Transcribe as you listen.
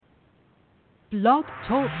Blog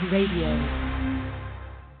Talk Radio.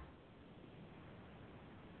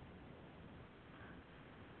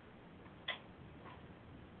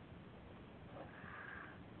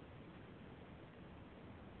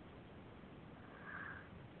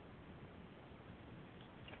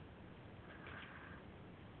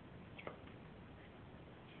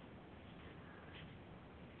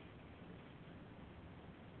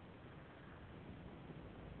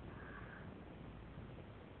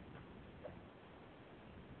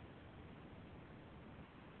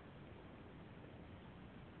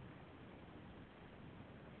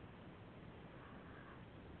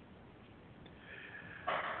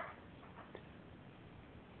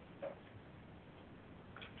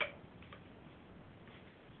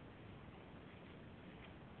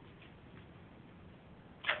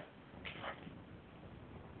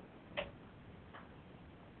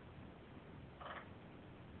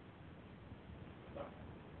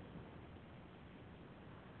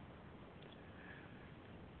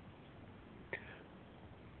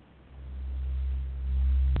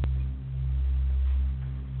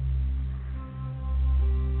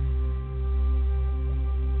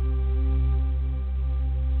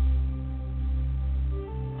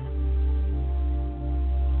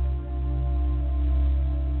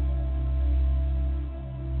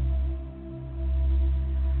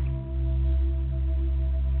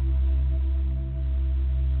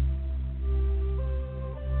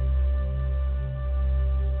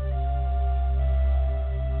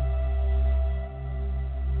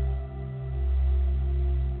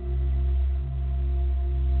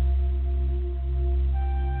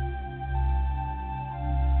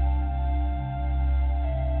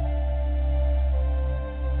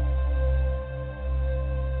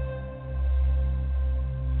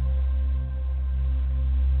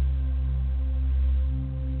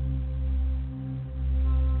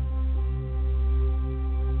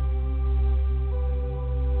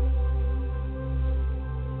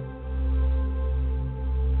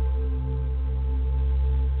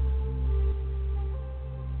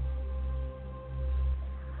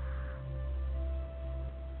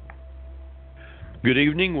 Good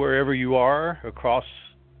evening, wherever you are across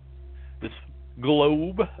this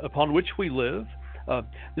globe upon which we live.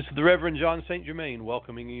 This is the Reverend John St. Germain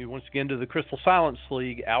welcoming you once again to the Crystal Silence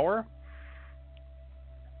League Hour.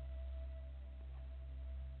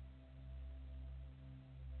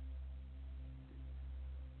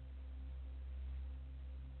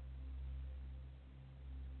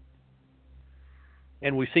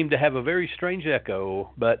 And we seem to have a very strange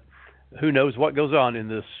echo, but who knows what goes on in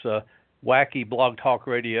this wacky Blog Talk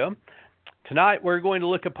Radio. Tonight we're going to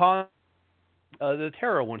look upon the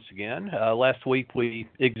tarot once again. Last week we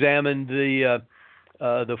examined the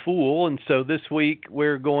Fool, and so this week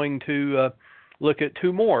we're going to look at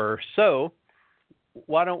two more. So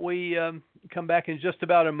why don't we come back in just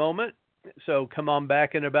about a moment? So come on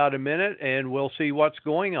back in about a minute and we'll see what's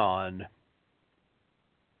going on.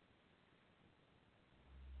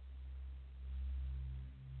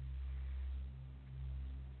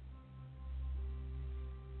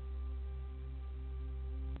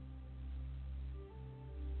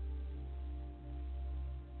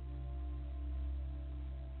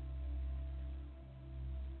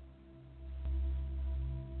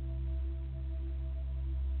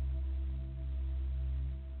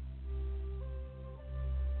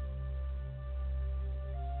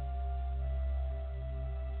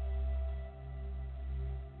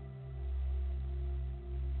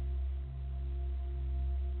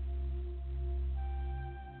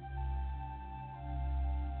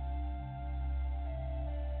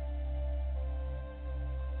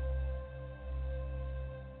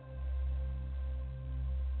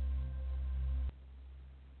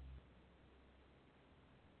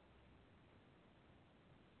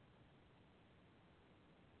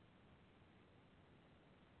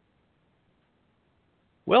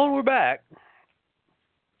 Well, we're back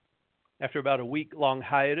after about a week-long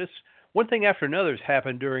hiatus. One thing after another has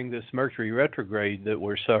happened during this Mercury retrograde that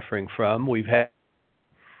we're suffering from. We've had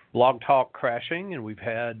Blog Talk crashing, and we've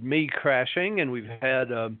had me crashing, and we've had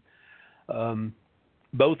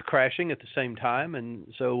both crashing at the same time. And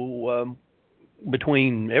so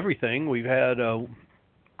between everything, we've had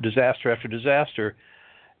disaster after disaster,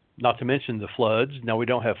 not to mention the floods. Now, we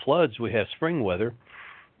don't have floods. We have spring weather.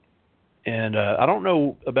 And I don't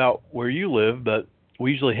know about where you live, but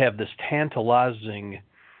we usually have this tantalizing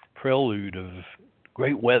prelude of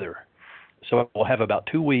great weather. So we'll have about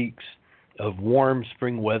 2 weeks of warm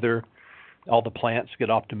spring weather. All the plants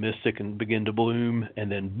get optimistic and begin to bloom.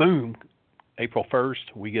 And then, boom, April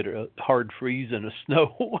 1st, we get a hard freeze and a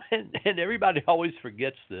snow. and everybody always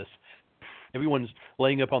forgets this. Everyone's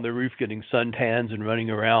laying up on their roof getting suntans and running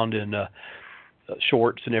around in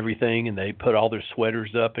shorts and everything, and they put all their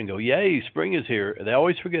sweaters up and go, "Yay, spring is here." They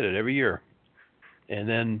always forget it every year. And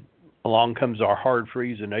then along comes our hard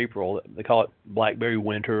freeze in April. They call it blackberry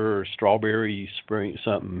winter or strawberry spring,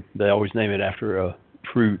 something. They always name it after a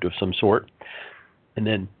fruit of some sort. And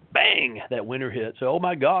then bang, that winter hits. Oh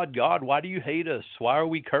my God, God, why do you hate us? Why are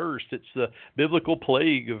we cursed? It's the biblical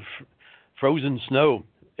plague of frozen snow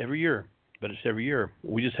every year. But it's every year.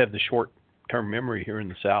 We just have the short-term memory here in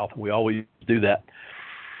the South. We always do that.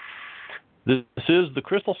 This is the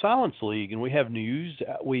Crystal Silence League, and we have news.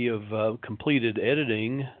 We have completed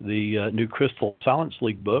editing the new Crystal Silence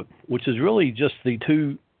League book, which is really just the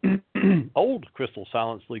two old Crystal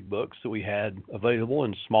Silence League books that we had available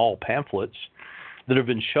in small pamphlets that have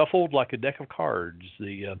been shuffled like a deck of cards.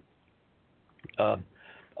 The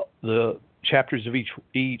chapters of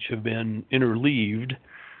each have been interleaved,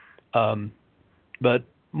 but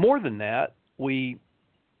more than that, we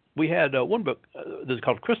had one book that's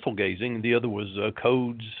called Crystal Gazing, and the other was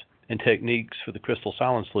Codes and Techniques for the Crystal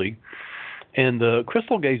Silence League. And the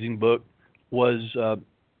Crystal Gazing book was,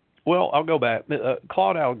 I'll go back.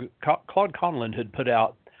 Claude Conlon had put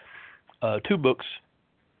out two books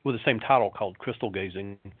with the same title called Crystal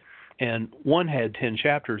Gazing, and one had 10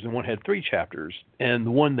 chapters and one had 3 chapters. And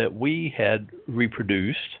the one that we had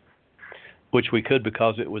reproduced, which we could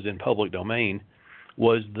because it was in public domain,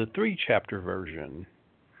 was the 3-chapter version.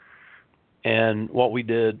 And what we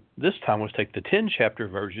did this time was take the 10-chapter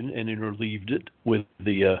version and interleaved it with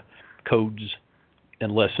the Codes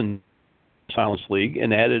and Lesson Silence League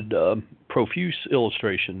and added profuse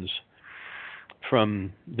illustrations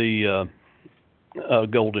from the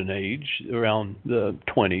golden age around the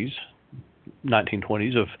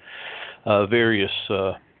 1920s of various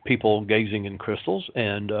people gazing in crystals,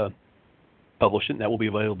 and published it. And that will be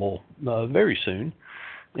available very soon.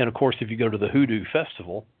 And of course, if you go to the Hoodoo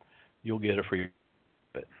Festival, you'll get a free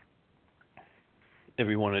bit.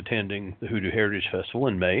 Everyone attending the Hoodoo Heritage Festival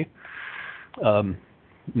in May,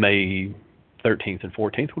 May 13th and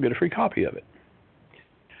 14th, will get a free copy of it,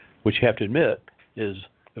 which you have to admit is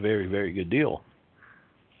a very, very good deal.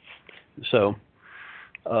 So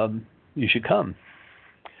you should come.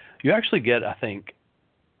 You actually get, I think,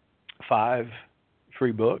 5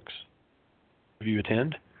 free books if you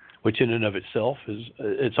attend, which in and of itself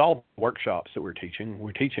it's all workshops that we're teaching.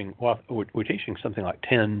 We're teaching something like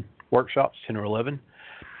 10 workshops, 10 or 11,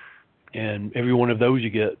 and every one of those you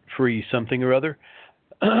get free something or other.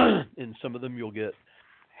 In some of them you'll get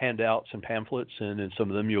handouts and pamphlets, and in some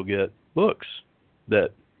of them you'll get books that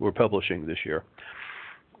we're publishing this year.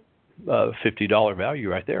 $50 value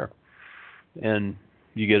right there. And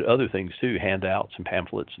you get other things too, handouts and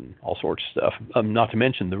pamphlets and all sorts of stuff. Not to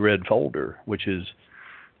mention the red folder, which is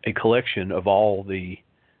a collection of all the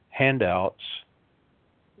handouts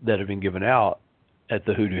that have been given out at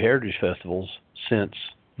the Hoodoo Heritage Festivals since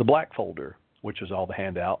the black folder, which is all the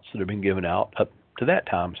handouts that have been given out up to that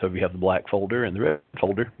time. So if you have the black folder and the red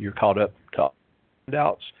folder, you're caught up to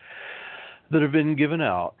handouts that have been given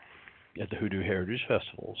out at the Hoodoo Heritage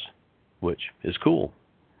Festivals, which is cool.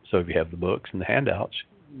 So if you have the books and the handouts,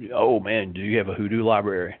 oh man, do you have a Hoodoo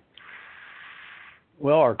library?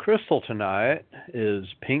 Well, our crystal tonight is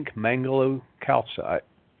pink Mangalo calcite.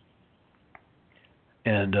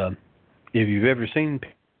 And if you've ever seen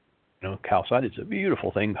calcite, it's a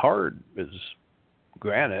beautiful thing, hard as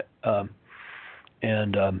granite.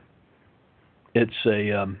 And it's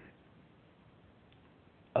a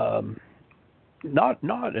not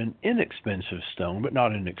an inexpensive stone, but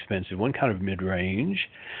not an expensive one, kind of mid-range.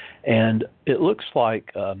 And it looks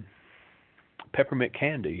like peppermint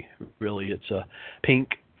candy, really. It's a pink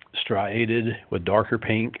striated with darker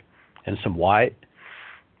pink and some white.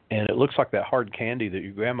 And it looks like that hard candy that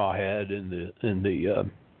your grandma had in the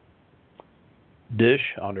dish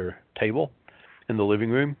on her table in the living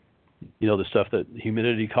room. You know, the stuff that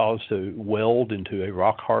humidity caused to weld into a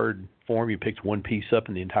rock-hard form. You picked one piece up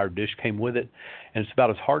and the entire dish came with it. And it's about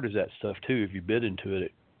as hard as that stuff, too. If you bit into it,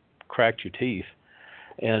 it cracked your teeth.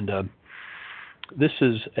 And this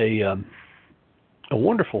is a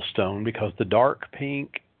wonderful stone because the dark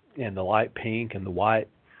pink and the light pink and the white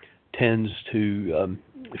tends to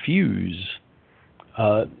fuse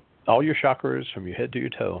all your chakras from your head to your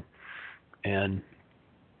toe. And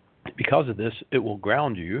because of this, it will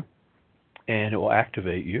ground you, and it will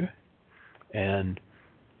activate you, and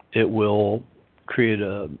it will create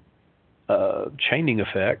a chaining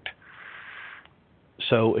effect.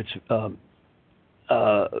 So it's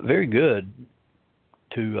very good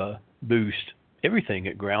to boost everything.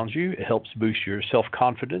 It grounds you. It helps boost your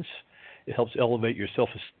self-confidence. It helps elevate your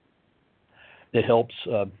self-esteem. It helps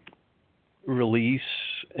release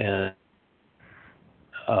and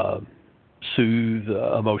soothe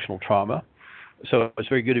emotional trauma. So it's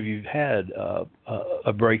very good if you've had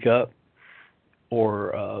a breakup,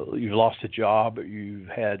 or you've lost a job, or you've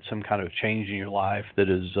had some kind of change in your life that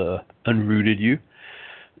has unrooted you.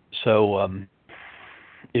 So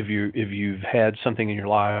if you've had something in your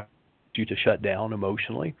life due to shut down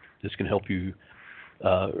emotionally, this can help you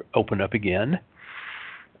open up again.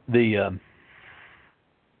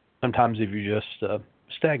 Sometimes if you're just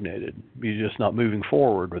stagnated, you're just not moving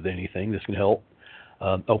forward with anything, this can help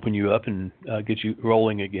open you up and get you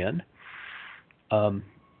rolling again.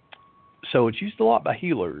 So it's used a lot by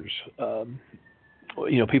healers.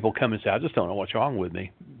 People come and say, I just don't know what's wrong with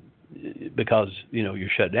me, because, you're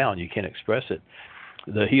shut down. You can't express it.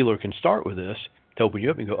 The healer can start with this to open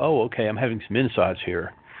you up and go, oh, okay, I'm having some insights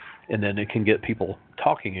here. And then it can get people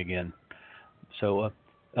talking again. So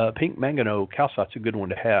pink manganese calcite's a good one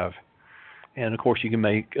to have. And, of course, you can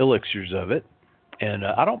make elixirs of it. And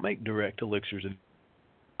I don't make direct elixirs and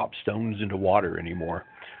drop stones into water anymore.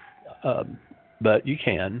 But you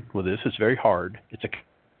can with this. It's very hard. It's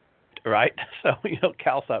right? So,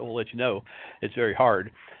 calcite will let you know it's very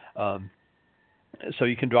hard. So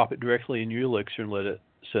you can drop it directly in your elixir and let it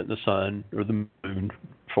sit in the sun or the moon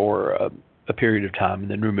for a period of time,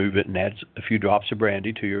 and then remove it and add a few drops of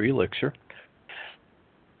brandy to your elixir.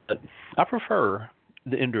 But I prefer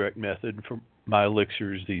the indirect method for my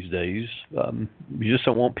elixirs these days. You just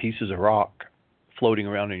don't want pieces of rock floating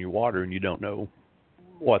around in your water, and you don't know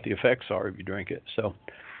what the effects are if you drink it. So,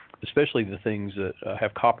 especially the things that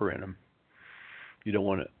have copper in them, you don't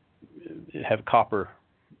want to have copper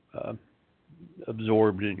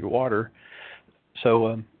absorbed in your water.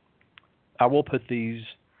 So, I will put these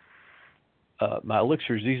my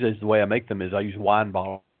elixirs these days. The way I make them is I use wine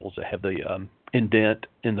bottles that have the indent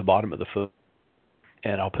in the bottom of the foot,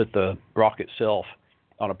 and I'll put the rock itself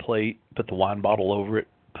on a plate, put the wine bottle over it,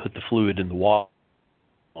 put the fluid in the water,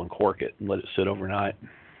 uncork it, and let it sit overnight,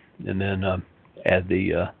 and then add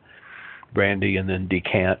the brandy, and then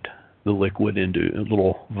decant the liquid into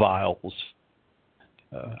little vials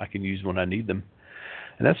I can use when I need them.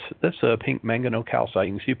 And that's a pink manganese calcite.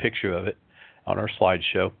 You can see a picture of it on our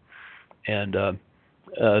slideshow. And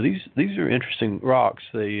these are interesting rocks.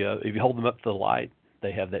 They if you hold them up to the light,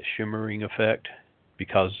 they have that shimmering effect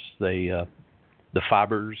because the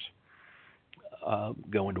fibers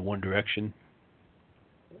go into one direction.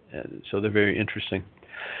 And so they're very interesting.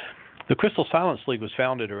 The Crystal Silence League was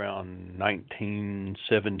founded around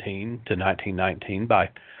 1917 to 1919 by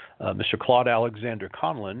Mr. Claude Alexander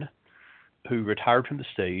Conlon, who retired from the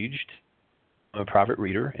stage, a private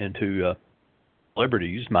reader, and to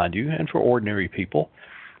celebrities, mind you, and for ordinary people,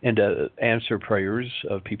 and to answer prayers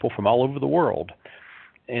of people from all over the world.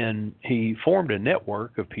 And he formed a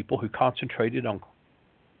network of people who concentrated on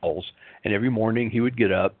calls, and every morning he would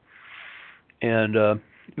get up, and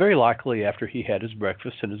very likely after he had his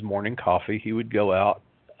breakfast and his morning coffee, he would go out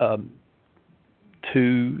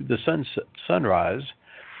to the sunrise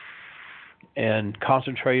and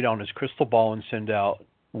concentrate on his crystal ball and send out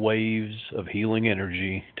waves of healing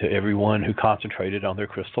energy to everyone who concentrated on their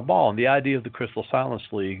crystal ball. And the idea of the Crystal Silence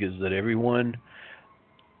League is that everyone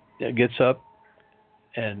gets up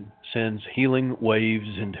and sends healing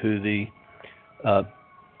waves into the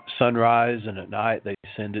sunrise, and at night they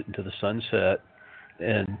send it into the sunset.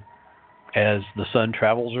 And as the sun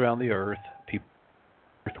travels around the earth, people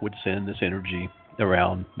would send this energy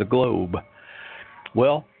around the globe.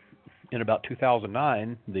 Well, in about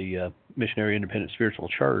 2009, the Missionary Independent Spiritual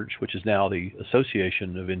Church, which is now the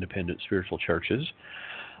Association of Independent Spiritual Churches,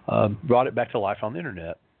 brought it back to life on the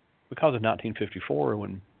internet. Because of 1954,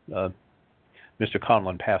 when Mr.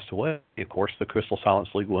 Conlon passed away, of course, the Crystal Silence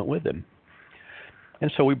League went with him.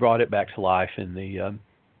 And so we brought it back to life in the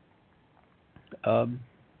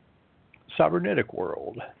cybernetic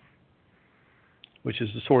world, which is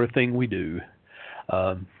the sort of thing we do.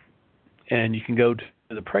 And you can go to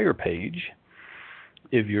the prayer page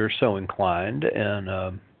if you're so inclined,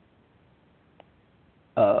 and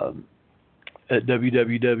at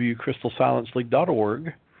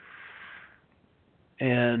www.crystalsilenceleague.org,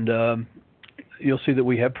 and you'll see that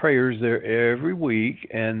we have prayers there every week,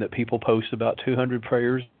 and that people post about 200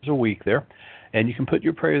 prayers a week there, and you can put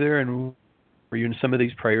your prayer there, and some of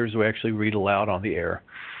these prayers we actually read aloud on the air.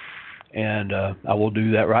 And I will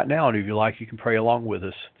do that right now, and if you like, you can pray along with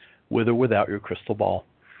us, with or without your crystal ball.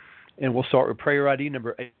 And we'll start with prayer ID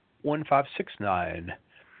number 81569,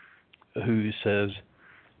 who says,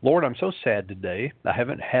 Lord, I'm so sad today. I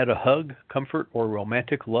haven't had a hug, comfort, or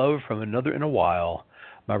romantic love from another in a while.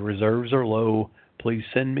 My reserves are low. Please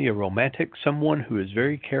send me a romantic someone who is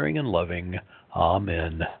very caring and loving.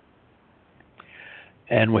 Amen.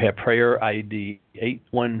 And we have prayer ID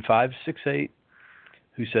 81568,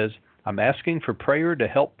 who says, I'm asking for prayer to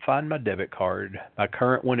help find my debit card. My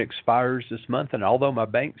current one expires this month, and although my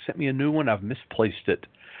bank sent me a new one, I've misplaced it.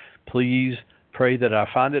 Please pray that I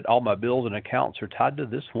find it. All my bills and accounts are tied to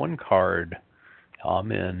this one card.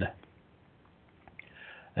 Amen.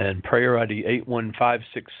 And prayer ID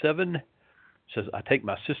 81567 says, I take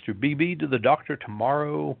my sister BB to the doctor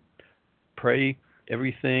tomorrow. Pray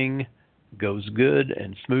everything goes good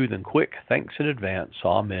and smooth and quick. Thanks in advance.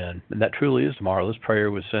 Amen. And that truly is tomorrow. This prayer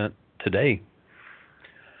was sent today.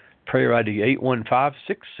 Prayer ID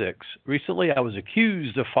 81566. Recently, I was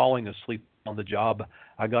accused of falling asleep on the job.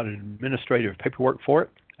 I got administrative paperwork for it.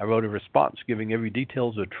 I wrote a response giving every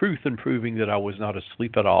details of truth and proving that I was not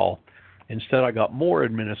asleep at all. Instead, I got more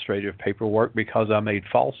administrative paperwork because I made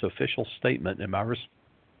false official statement in my response.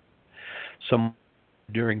 Some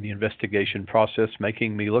during the investigation process,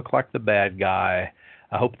 making me look like the bad guy.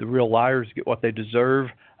 I hope the real liars get what they deserve,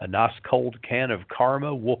 a nice cold can of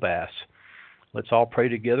karma whoop ass. Let's all pray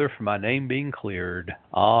together for my name being cleared.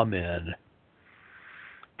 Amen.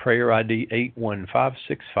 Prayer ID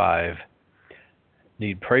 81565.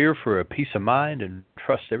 Need prayer for a peace of mind and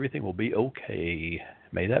trust everything will be okay.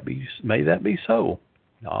 May that be so.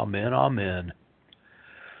 Amen. Amen.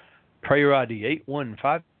 Prayer ID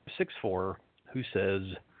 81564. Who says,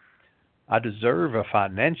 I deserve a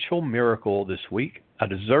financial miracle this week. I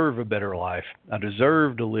deserve a better life. I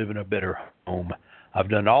deserve to live in a better home. I've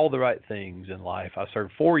done all the right things in life. I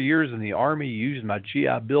served 4 years in the Army, used my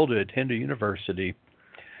GI Bill to attend a university.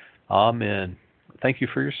 Amen. Thank you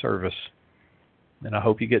for your service, and I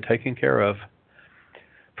hope you get taken care of.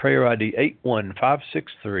 Prayer ID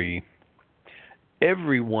 81563.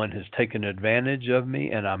 Everyone has taken advantage of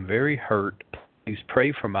me, and I'm very hurt. Please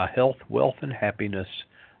pray for my health, wealth, and happiness.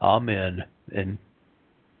 Amen. And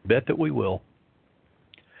bet that we will.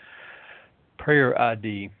 Prayer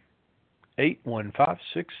ID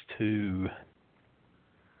 81562.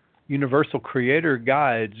 Universal Creator,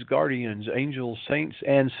 guides, guardians, angels, saints,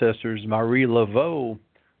 ancestors, Marie Laveau,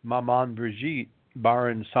 Maman Brigitte,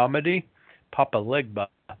 Baron Samedi, Papa Legba,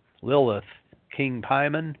 Lilith, King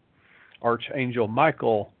Paimon, Archangel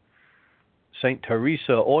Michael, Saint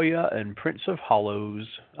Teresa Oya, and Prince of Hollows.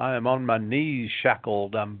 I am on my knees,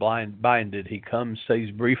 shackled, I'm binded. He comes,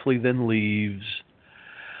 stays briefly, then leaves.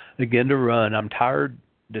 Again to run. I'm tired.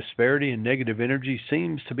 Disparity and negative energy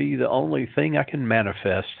seems to be the only thing I can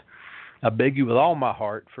manifest. I beg you with all my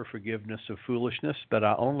heart for forgiveness of foolishness, but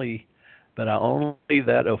I only that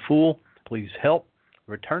a fool. Please help.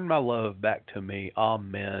 Return my love back to me.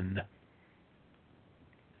 Amen.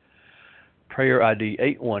 Prayer ID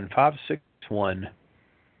 81561.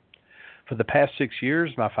 For the past 6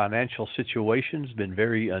 years, my financial situation has been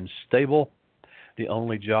very unstable. The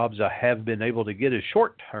only jobs I have been able to get is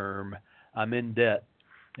short-term. I'm in debt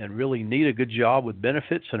and really need a good job with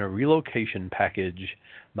benefits and a relocation package.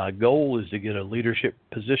 My goal is to get a leadership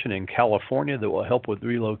position in California that will help with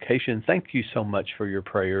relocation. Thank you so much for your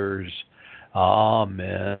prayers.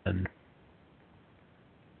 Amen.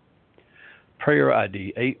 Prayer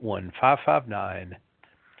ID 81559.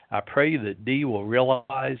 I pray that D will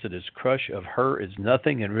realize that his crush of her is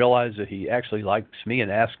nothing and realize that he actually likes me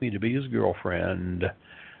and asks me to be his girlfriend.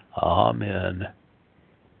 Amen.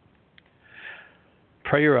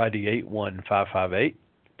 Prayer ID 81558.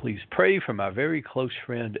 Please pray for my very close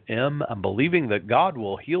friend M. I'm believing that God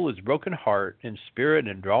will heal his broken heart and spirit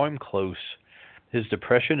and draw him close. His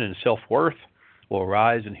depression and self-worth will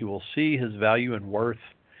rise and he will see his value and worth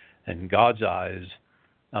in God's eyes.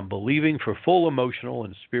 I'm believing for full emotional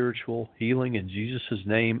and spiritual healing in Jesus'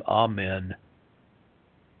 name. Amen.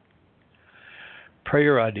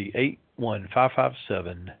 Prayer ID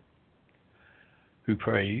 81557. Who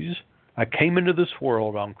prays, I came into this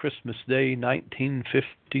world on Christmas Day,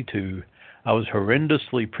 1952. I was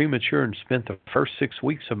horrendously premature and spent the first 6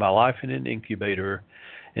 weeks of my life in an incubator.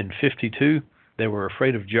 In 52, they were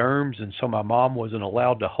afraid of germs, and so my mom wasn't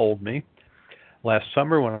allowed to hold me. Last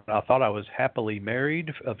summer, when I thought I was happily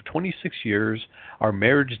married of 26 years, our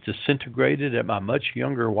marriage disintegrated at my much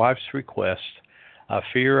younger wife's request. I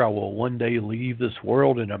fear I will one day leave this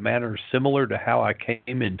world in a manner similar to how I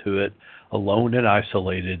came into it, alone and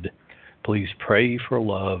isolated. Please pray for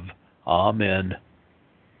love. Amen.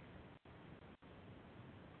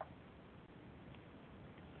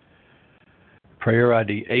 Prayer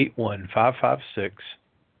ID 81556.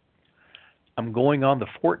 I'm going on the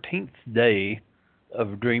 14th day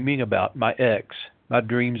of dreaming about my ex. My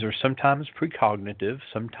dreams are sometimes precognitive,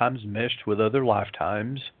 sometimes meshed with other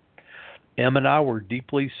lifetimes. Em and I were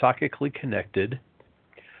deeply psychically connected,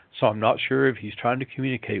 so I'm not sure if he's trying to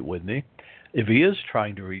communicate with me. If he is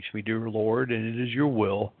trying to reach me, dear Lord, and it is your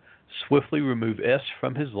will, swiftly remove S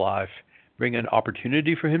from his life, bring an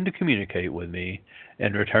opportunity for him to communicate with me,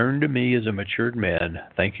 and return to me as a matured man.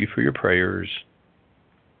 Thank you for your prayers.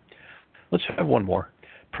 Let's have one more.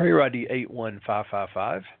 Prayer ID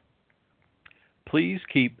 81555. Please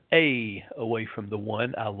keep A away from the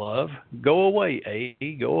one I love. Go away,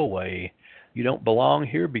 A, go away. You don't belong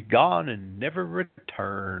here. Be gone and never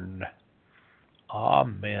return.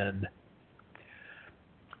 Amen.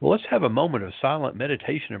 Well, let's have a moment of silent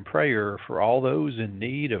meditation and prayer for all those in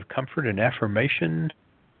need of comfort and affirmation.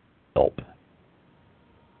 Help.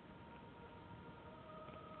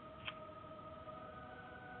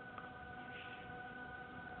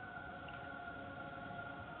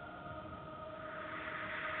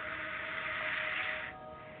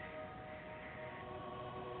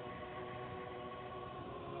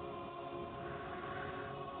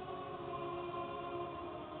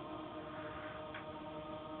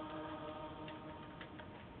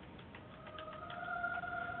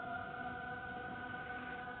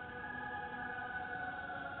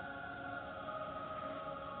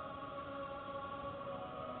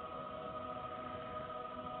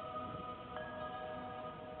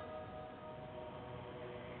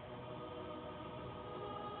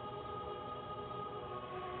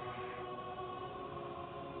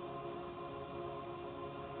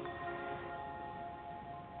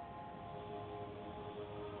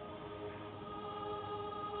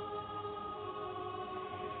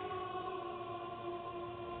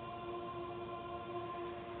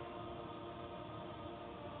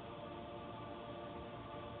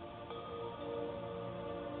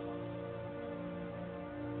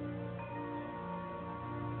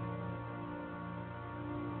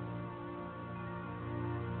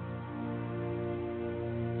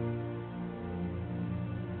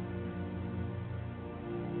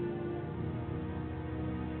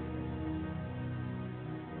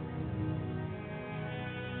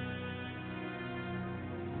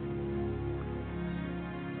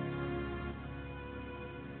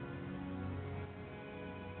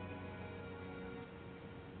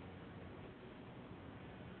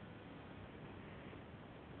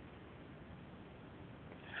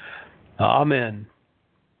 Amen.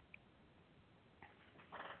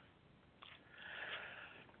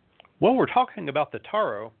 Well, we're talking about the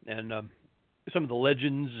tarot and some of the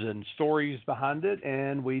legends and stories behind it,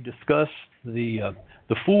 and we discussed the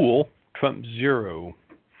Fool, Trump Zero,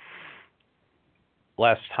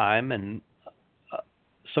 last time, and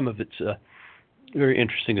some of its very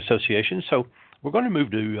interesting associations. So we're going to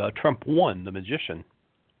move to Trump One, the Magician,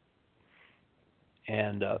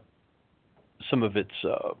 and some of its.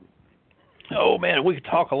 Oh man, we could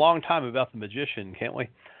talk a long time about the Magician, can't we?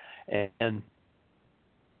 And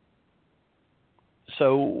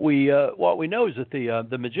so what we know is that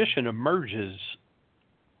the Magician emerges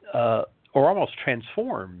or almost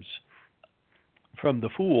transforms from the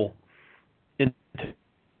Fool into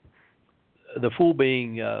the Fool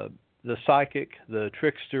being the psychic, the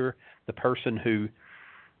trickster, the person who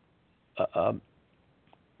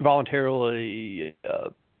voluntarily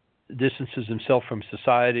distances himself from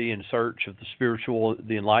society in search of the spiritual,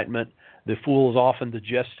 the enlightenment. The Fool is often the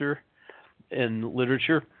jester in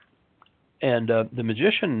literature. And the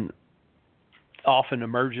Magician often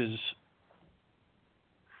emerges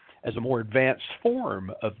as a more advanced form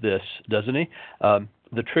of this, doesn't he?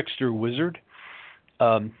 The trickster wizard.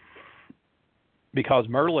 Because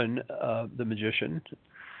Merlin, the Magician,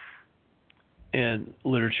 in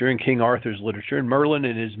literature, in King Arthur's literature, and Merlin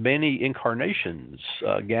in his many incarnations,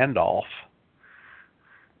 Gandalf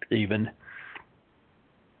even,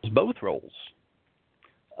 both roles.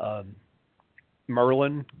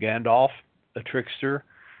 Merlin, Gandalf, a trickster,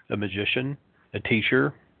 a magician, a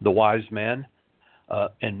teacher, the wise man,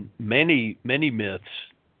 and many, many myths.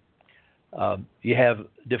 You have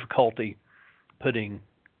difficulty putting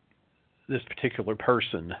this particular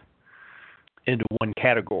person into one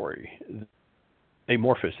category.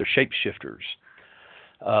 Amorphous, they're shapeshifters.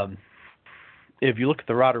 If you look at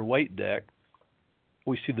the Rider-Waite deck,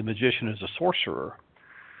 we see the magician as a sorcerer,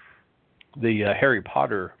 the Harry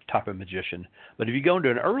Potter type of magician. But if you go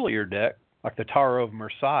into an earlier deck, like the Tarot of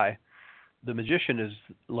Marseille, the magician is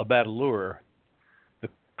Le Badeleur, the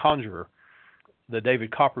conjurer, the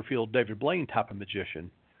David Copperfield, David Blaine type of magician.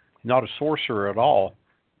 Not a sorcerer at all,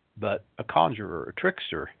 but a conjurer, a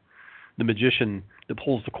trickster. The magician that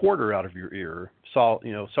pulls the quarter out of your ear, saws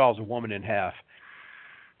a woman in half,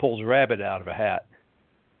 pulls a rabbit out of a hat.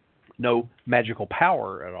 No magical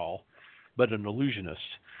power at all, but an illusionist.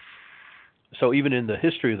 So even in the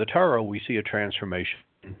history of the tarot, we see a transformation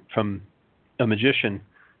from a magician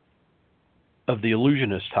of the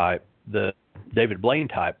illusionist type, the David Blaine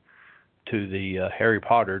type, to the Harry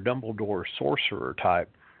Potter, Dumbledore sorcerer type,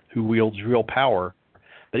 who wields real power.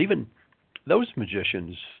 But even those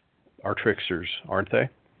magicians are tricksters, aren't they?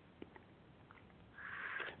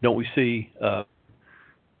 Don't we see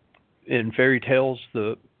in fairy tales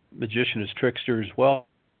the magician is trickster as well,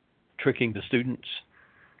 tricking the students?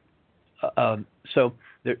 So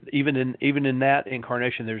there, even in that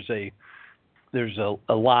incarnation, there's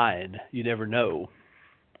a line. You never know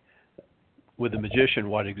with the magician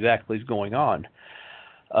what exactly is going on.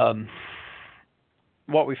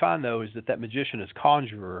 What we find, though, is that magician as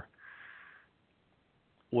conjurer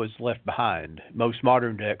was left behind. Most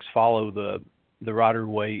modern decks follow the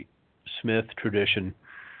Rider-Waite-Smith tradition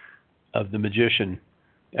of the magician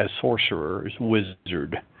as sorcerer, as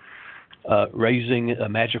wizard, raising a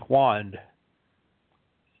magic wand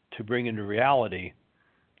to bring into reality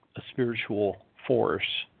a spiritual force.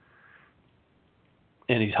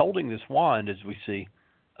 And he's holding this wand, as we see,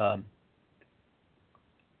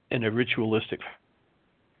 in a ritualistic.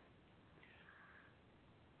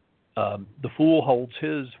 The fool holds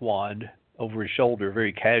his wand over his shoulder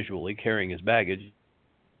very casually, carrying his baggage.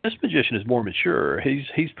 This magician is more mature.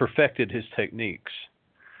 He's perfected his techniques.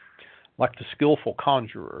 Like the skillful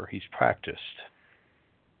conjurer, he's practiced.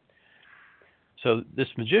 So this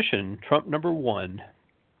magician, Trump number 1,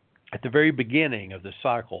 at the very beginning of the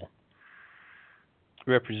cycle,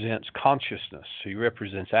 represents consciousness. He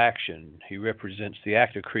represents action. He represents the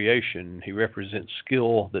act of creation. He represents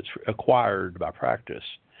skill that's acquired by practice.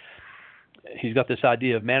 He's got this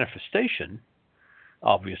idea of manifestation,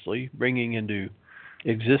 obviously, bringing into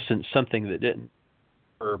existence something that didn't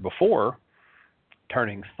occur before,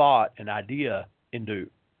 turning thought and idea into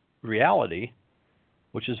reality,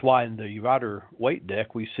 which is why in the Rider-Waite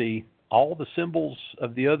deck we see all the symbols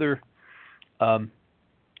of the other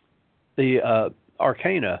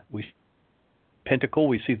arcana. We see the pentacle,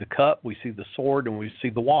 we see the cup, we see the sword, and we see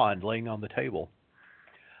the wand laying on the table.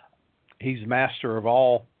 He's master of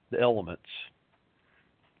all the elements.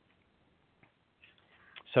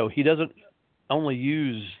 So he doesn't only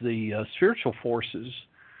use the spiritual forces,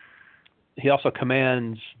 he also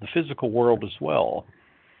commands the physical world as well.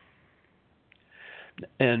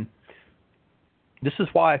 And this is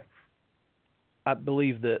why I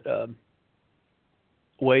believe that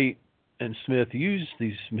Waite and Smith use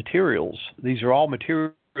these materials. These are all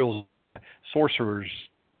materials sorcerers,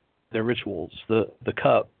 their rituals, the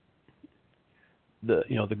cup,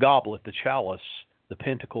 the goblet, the chalice, the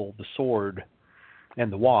pentacle, the sword, and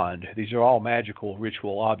the wand. These are all magical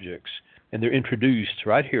ritual objects, and they're introduced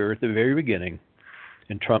right here at the very beginning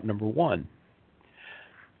in Trump number 1.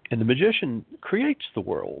 And the magician creates the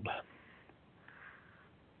world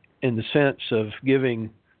in the sense of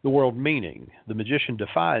giving the world meaning. The magician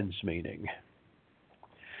defines meaning.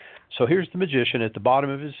 So here's the magician at the bottom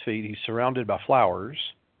of his feet. He's surrounded by flowers.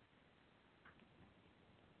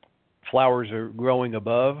 Flowers are growing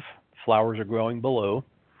above, flowers are growing below,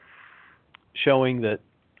 showing that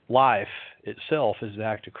life itself is the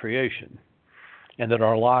act of creation, and that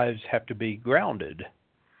our lives have to be grounded.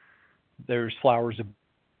 There's flowers above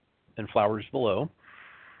and flowers below,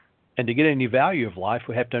 and to get any value of life,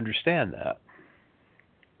 we have to understand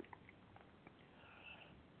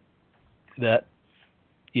that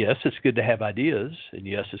yes, it's good to have ideas, and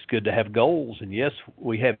yes, it's good to have goals, and yes,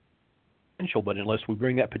 we have potential, but unless we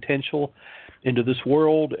bring that potential into this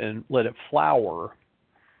world and let it flower,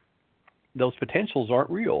 those potentials aren't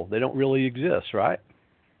real. They don't really exist, right?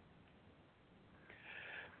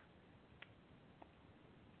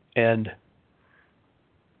 And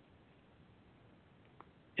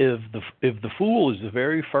if the fool is the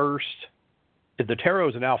very first, if the tarot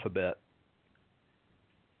is an alphabet,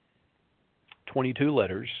 22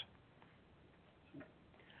 letters,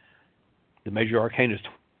 the major arcana is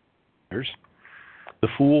 20 letters, the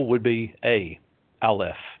fool would be A,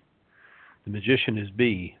 Aleph. The magician is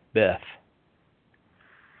B, Beth.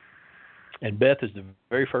 And Beth is the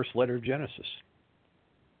very first letter of Genesis.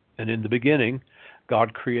 And in the beginning,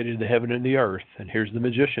 God created the heaven and the earth. And here's the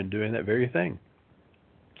magician doing that very thing.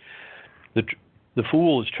 The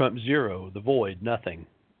fool is trump 0, the void, nothing.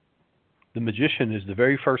 The magician is the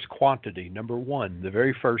very first quantity, number 1, the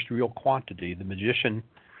very first real quantity. The magician,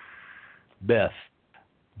 Beth,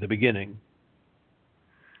 the beginning.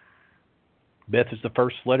 Beth is the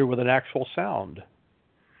first letter with an actual sound.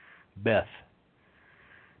 Beth.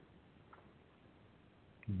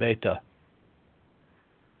 Beta.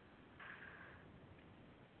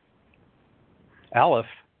 Aleph,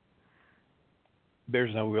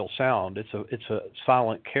 bears no real sound. It's a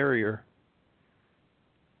silent carrier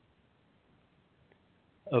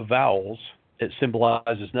of vowels. It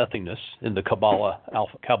symbolizes nothingness in the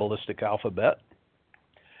Kabbalistic alphabet.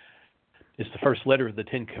 It's the first letter of the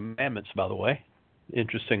Ten Commandments, by the way,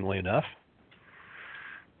 interestingly enough.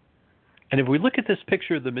 And if we look at this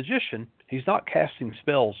picture of the magician, he's not casting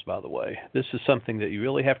spells, by the way. This is something that you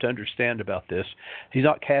really have to understand about this. He's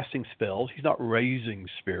not casting spells. He's not raising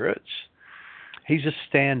spirits. He's just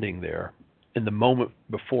standing there in the moment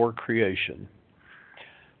before creation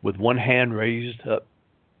with one hand raised up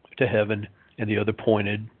to heaven and the other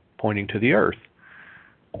pointing to the earth.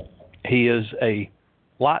 He is a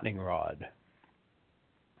lightning rod.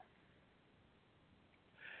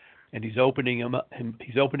 And he's opening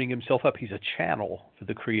himself up. He's a channel for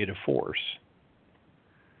the creative force.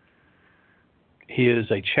 He is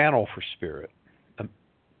a channel for spirit.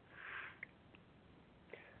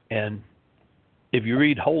 And if you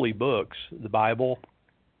read holy books, the Bible,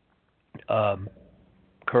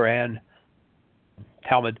 Quran,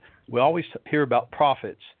 Talmud, we always hear about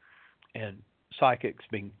prophets and psychics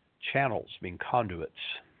being channels, being conduits.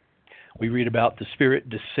 We read about the Spirit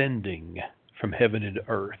descending from heaven into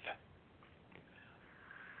earth.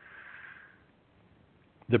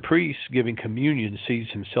 The priest giving communion sees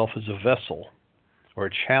himself as a vessel or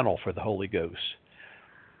a channel for the Holy Ghost.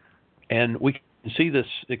 And we can see this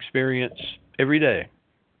experience every day.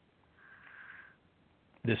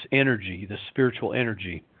 This energy, this spiritual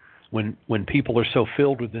energy, when people are so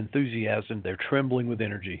filled with enthusiasm, they're trembling with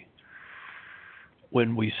energy.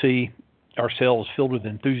 When we see ourselves filled with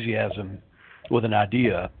enthusiasm, with an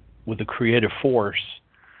idea, with a creative force,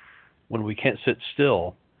 when we can't sit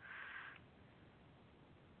still,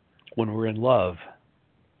 when we're in love,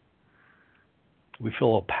 we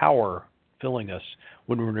feel a power filling us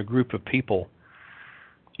when we're in a group of people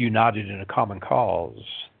united in a common cause.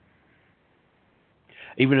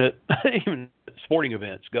 Even at sporting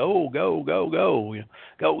events, go, go, go, go,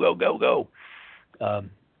 go, go, go, go.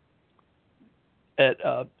 At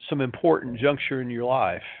some important juncture in your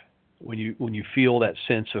life, when you feel that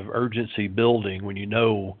sense of urgency building, when you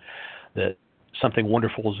know that something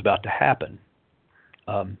wonderful is about to happen,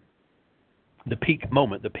 the peak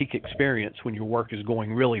moment, the peak experience when your work is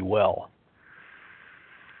going really well.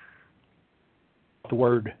 The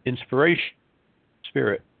word inspiration,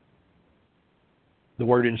 spirit. The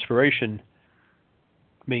word inspiration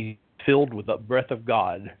means filled with the breath of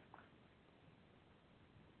God.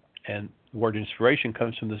 And the word inspiration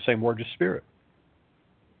comes from the same word as spirit.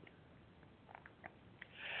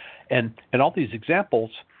 And in all these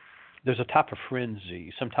examples, there's a type of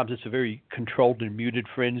frenzy. Sometimes it's a very controlled and muted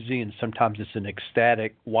frenzy, and sometimes it's an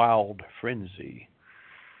ecstatic, wild frenzy.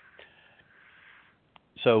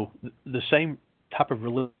 So the same type of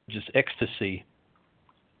religious ecstasy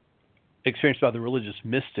experienced by the religious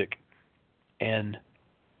mystic and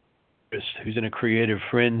who's in a creative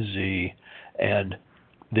frenzy, and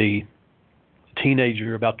the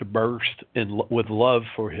teenager about to burst with love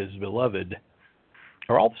for his beloved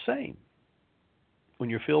are all the same. When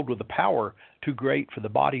you're filled with a power too great for the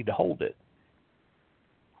body to hold it,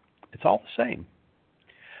 it's all the same.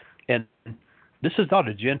 And this is not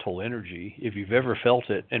a gentle energy. If you've ever felt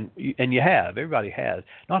it, and you have, everybody has,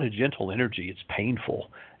 not a gentle energy. It's painful.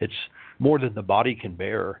 It's more than the body can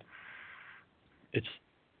bear. It's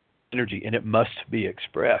energy, and it must be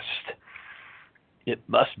expressed. It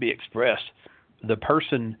must be expressed. The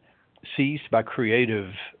person seized by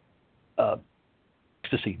creative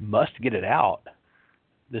ecstasy must get it out.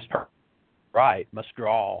 This person, right, must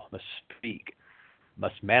draw, must speak,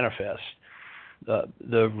 must manifest.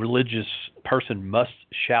 The religious person must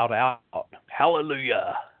shout out,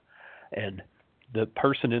 hallelujah. And the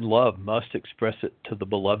person in love must express it to the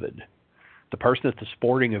beloved. The person at the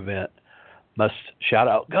sporting event must shout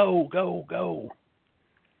out, go, go, go.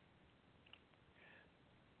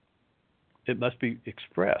 It must be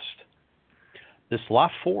expressed. This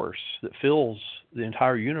life force that fills the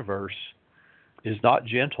entire universe is not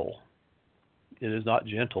gentle. It is not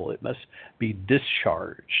gentle. It must be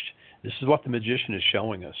discharged. This is what the magician is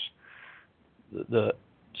showing us. The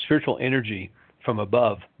spiritual energy from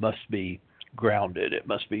above must be grounded. It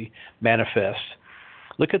must be manifest.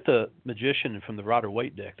 Look at the magician from the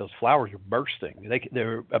Rider-Waite deck. Those flowers are bursting.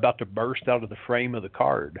 They're about to burst out of the frame of the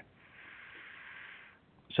card.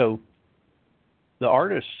 So the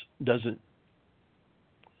artist doesn't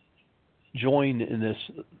join in this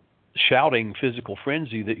shouting physical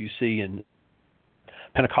frenzy that you see in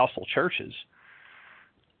Pentecostal churches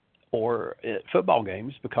or at football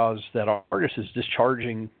games, because that artist is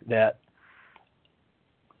discharging that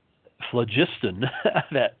phlogiston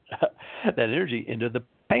that energy into the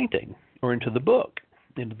painting or into the book,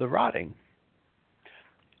 into the writing.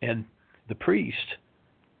 And the priest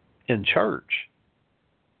in church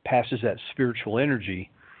passes that spiritual energy,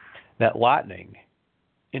 that lightning,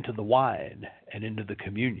 into the wine and into the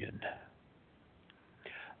communion,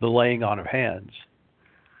 the laying on of hands.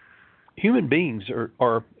 Human beings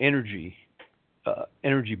are energy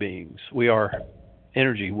beings. We are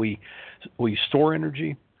energy. We store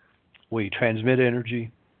energy. We transmit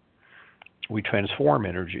energy. We transform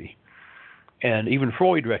energy. And even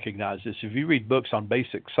Freud recognized this. If you read books on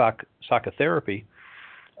basic psychotherapy,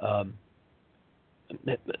 Freud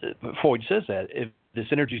says that if this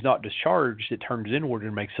energy is not discharged, it turns inward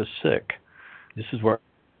and makes us sick. This is where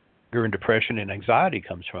anger and depression and anxiety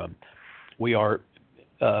comes from. We are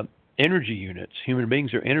energy units. Human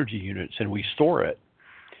beings are energy units, and we store it.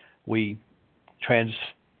 We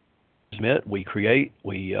transmit, we create,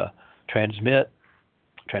 we transmit,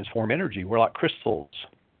 transform energy. We're like crystals.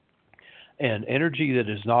 And energy that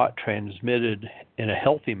is not transmitted in a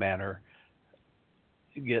healthy manner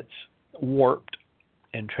gets warped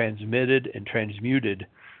and transmitted and transmuted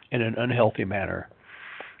in an unhealthy manner.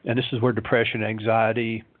 And this is where depression,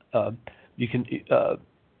 anxiety, energy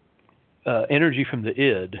from the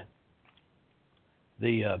id,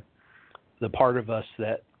 the part of us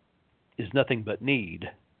that is nothing but need.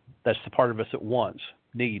 That's the part of us that wants,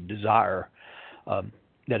 need, desire,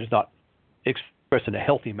 that is not expressed in a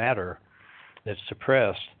healthy manner, that's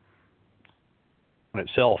suppressed on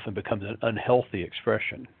itself and becomes an unhealthy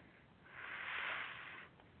expression.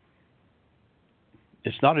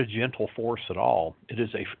 It's not a gentle force at all. It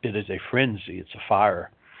is a frenzy. It's a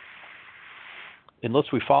fire.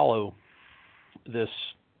 Unless we follow this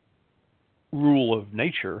rule of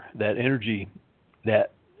nature, that energy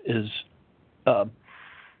that is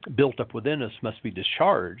built up within us must be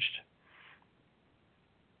discharged,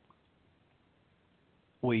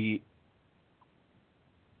 we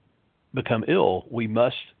become ill. We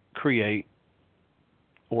must create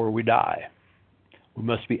or we die. We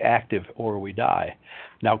must be active or we die.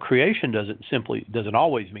 Now, creation doesn't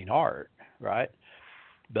always mean art, right?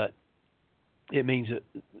 But it means that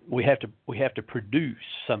we have to produce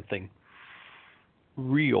something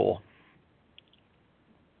real,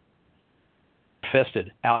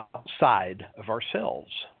 manifested outside of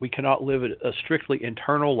ourselves. We cannot live a strictly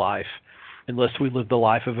internal life unless we live the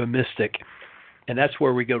life of a mystic. And that's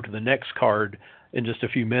where we go to the next card in just a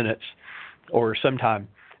few minutes, or sometime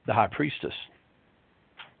the high priestess.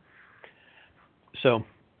 So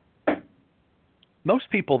most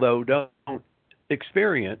people, though, don't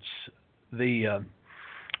experience the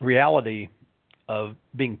reality of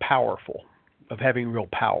being powerful, of having real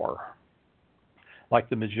power, like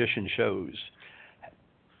the magician shows,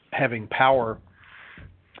 having power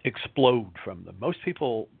explode from them. Most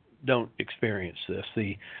people don't experience this.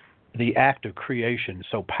 The act of creation is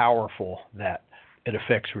so powerful that it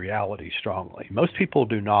affects reality strongly. Most people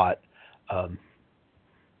do not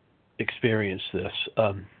experience this.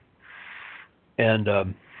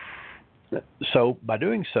 So by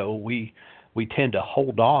doing so, we tend to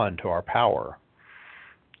hold on to our power.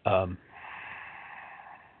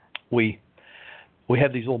 We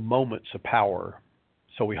have these little moments of power,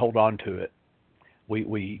 so we hold on to it.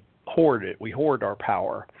 We hoard it. We hoard our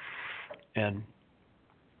power, and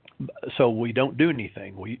so we don't do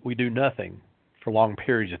anything. We do nothing for long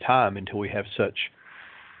periods of time until we have such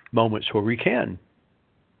moments where we can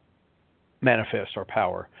manifest our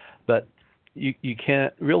power. But you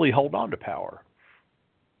can't really hold on to power.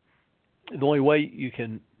 The only way you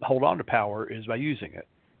can hold on to power is by using it.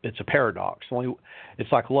 It's a paradox.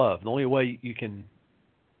 It's like love. The only way you can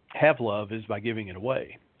have love is by giving it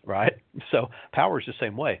away, right? So power is the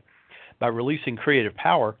same way. By releasing creative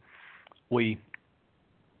power, we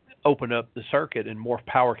open up the circuit and more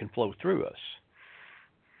power can flow through us.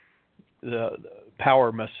 The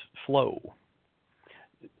power must flow.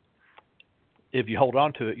 If you hold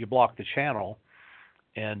on to it, you block the channel,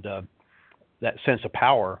 and that sense of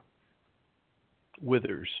power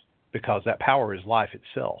withers, because that power is life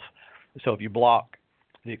itself. So if you block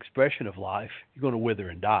the expression of life, you're going to wither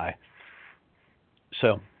and die.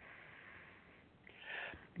 So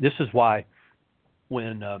this is why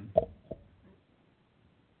when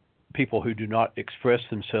people who do not express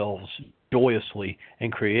themselves joyously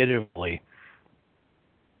and creatively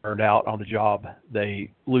burned out on the job, they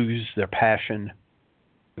lose their passion,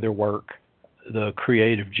 their work, the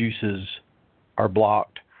creative juices are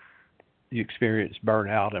blocked. You experience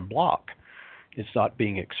burnout and block. It's not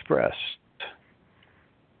being expressed.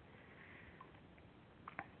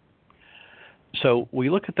 So we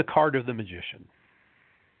look at the card of the magician.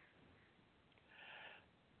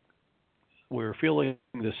 we're feeling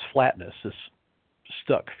this flatness, this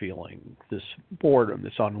stuck feeling, this boredom,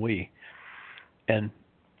 this ennui, and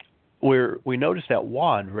we notice that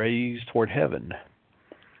wand raised toward heaven,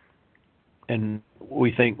 and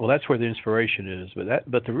we think, well, that's where the inspiration is.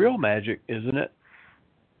 But the real magic, isn't it,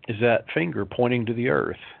 is that finger pointing to the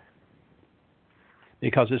earth,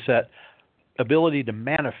 because it's that ability to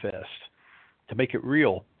manifest, to make it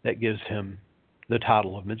real, that gives him the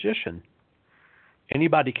title of magician.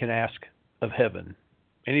 Anybody can ask of heaven.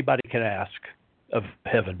 Anybody can ask of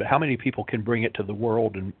heaven, but how many people can bring it to the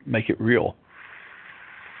world and make it real?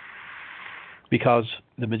 Because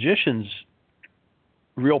the magician's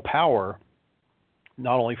real power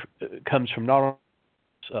not only comes from not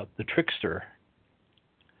only the trickster,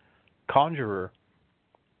 conjurer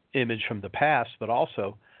image from the past, but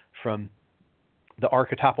also from the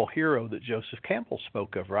archetypal hero that Joseph Campbell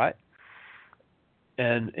spoke of, right?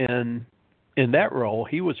 And in that role,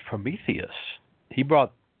 he was Prometheus. He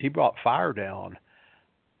brought fire down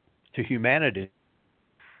to humanity,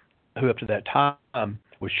 who up to that time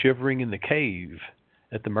was shivering in the cave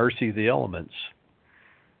at the mercy of the elements.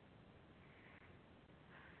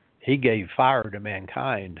 He gave fire to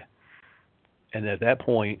mankind, and at that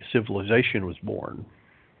point, civilization was born.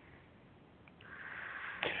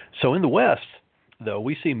 So in the West, though,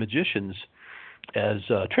 we see magicians as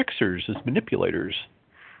tricksters, as manipulators.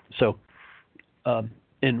 So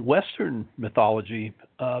in Western mythology,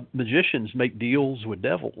 magicians make deals with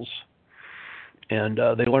devils, and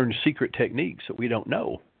they learn secret techniques that we don't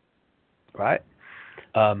know, right?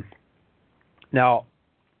 Now,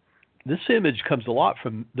 this image comes a lot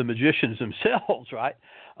from the magicians themselves, right?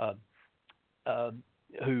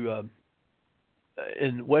 Who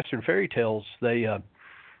in Western fairy tales, they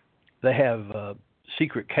have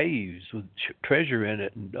secret caves with treasure in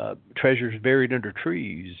it, and treasures buried under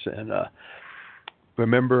trees. And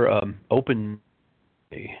remember, open,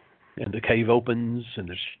 and the cave opens, and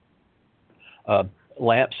there's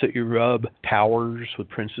lamps that you rub, towers with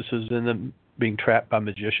princesses in them being trapped by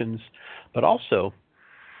magicians. But also,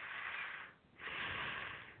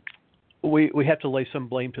 we have to lay some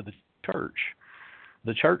blame to the church.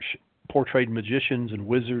 The church portrayed magicians and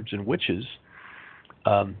wizards and witches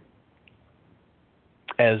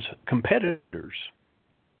as competitors.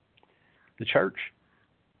 The church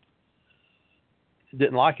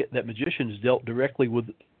didn't like it that magicians dealt directly with.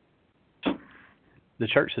 The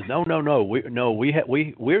church says, no, we're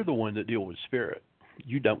the one that deal with spirit.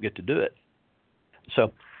 You don't get to do it.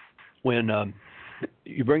 So when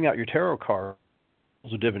you bring out your tarot cards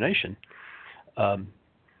of divination,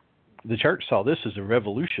 the church saw this as a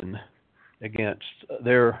revolution against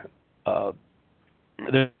their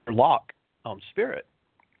lock on spirit.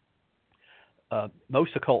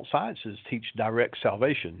 Most occult sciences teach direct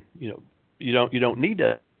salvation. You don't need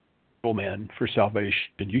a man for salvation.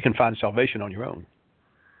 You can find salvation on your own.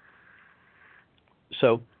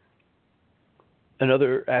 So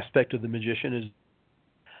another aspect of the magician is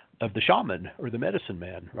of the shaman or the medicine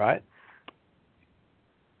man, right?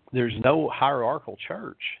 There's no hierarchical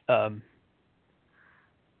church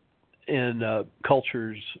in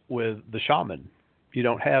cultures with the shaman. You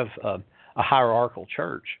don't have a hierarchical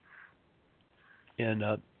church in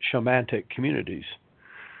shamanic communities.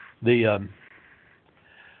 The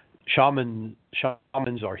shamans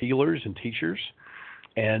are healers and teachers,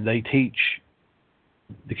 and they teach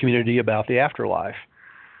the community about the afterlife.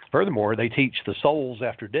 Furthermore, they teach the souls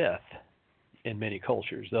after death in many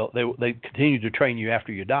cultures. They continue to train you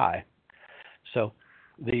after you die. So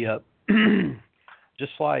the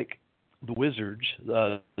just like the wizards,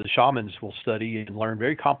 the shamans will study and learn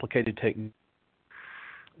very complicated techniques.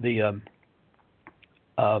 The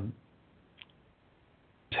have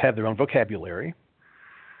their own vocabulary.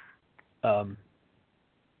 And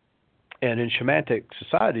in shamanic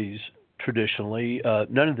societies, traditionally,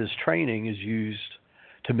 none of this training is used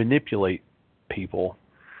to manipulate people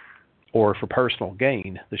or for personal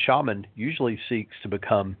gain. The shaman usually seeks to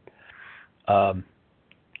become a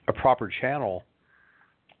proper channel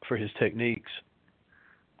for his techniques,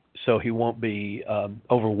 so he won't be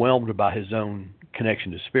overwhelmed by his own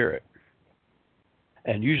connection to spirit.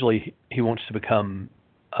 And usually he wants to become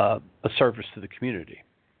a service to the community.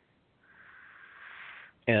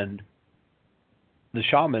 And the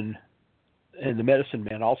shaman and the medicine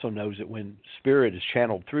man also knows that when spirit is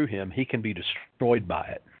channeled through him, he can be destroyed by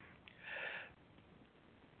it.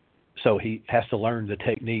 So he has to learn the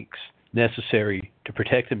techniques necessary to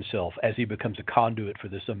protect himself as he becomes a conduit for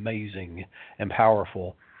this amazing and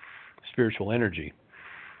powerful spiritual energy.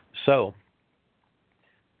 So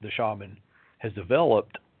the shaman has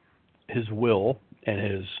developed his will and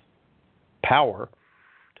his power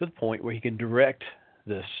to the point where he can direct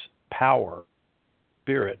this power,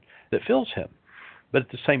 spirit that fills him. But at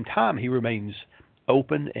the same time, he remains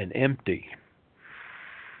open and empty,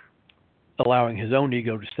 allowing his own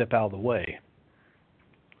ego to step out of the way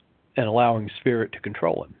and allowing spirit to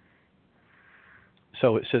control him.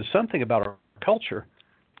 So it says something about our culture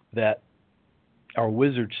that our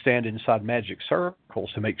wizards stand inside magic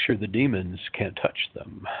circles to make sure the demons can't touch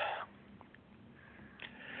them.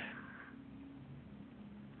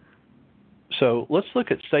 So let's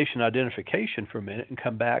look at station identification for a minute and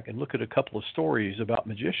come back and look at a couple of stories about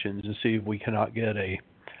magicians and see if we cannot get a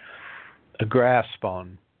grasp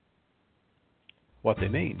on what they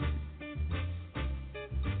mean.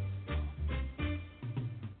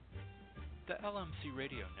 The LMC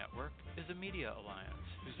Radio Network is a media alliance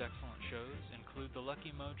whose excellent shows include the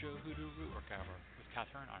Lucky Mojo Hoodoo Rootwork Hour with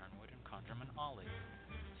Catherine Ironwood and Conjurman Ollie,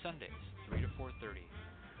 Sundays 3 to 4:30,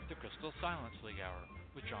 the Crystal Silence League Hour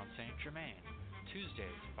with John St. Germain,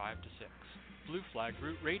 Tuesdays 5 to 6, Blue Flag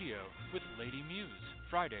Root Radio with Lady Muse,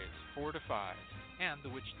 Fridays 4 to 5, and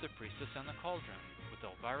The Witch, the Priestess, and the Cauldron with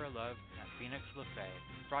Elvira Love and Phoenix LaFay,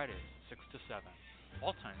 Fridays 6 to 7.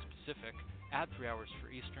 All times Pacific, add 3 hours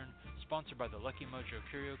for Eastern, sponsored by the Lucky Mojo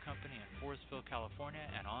Curio Company in Forestville, California,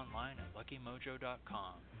 and online at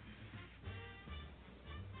luckymojo.com.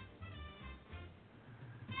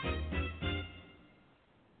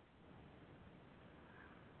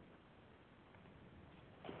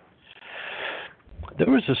 There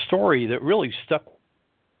was a story that really stuck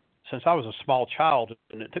since I was a small child,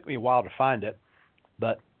 and it took me a while to find it,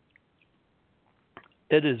 but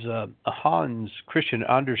it is a Hans Christian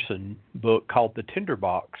Andersen book called The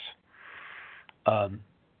Tinderbox,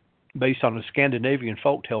 based on a Scandinavian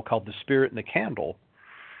folktale called The Spirit and the Candle.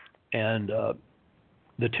 And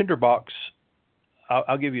the Tinderbox,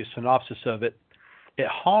 I'll give you a synopsis of it. It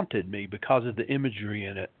haunted me because of the imagery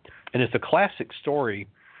in it. And it's a classic story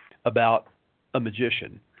about a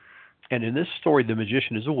magician. And in this story, the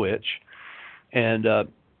magician is a witch. And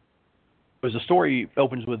the story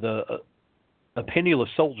opens with a penniless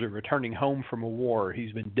soldier returning home from a war.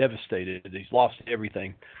 He's been devastated. He's lost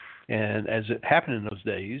everything. And as it happened in those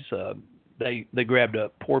days, they grabbed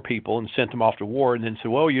up poor people and sent them off to war and then said,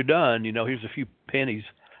 well, you're done. You know, here's a few pennies.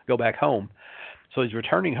 Go back home. So he's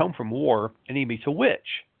returning home from war, and he meets a witch.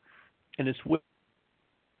 And this witch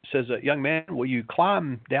says, young man, will you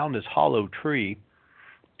climb down this hollow tree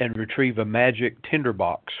and retrieve a magic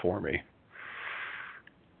tinderbox for me?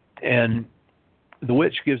 And the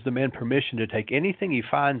witch gives the man permission to take anything he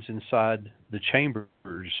finds inside the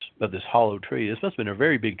chambers of this hollow tree. This must have been a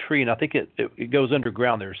very big tree, and I think it goes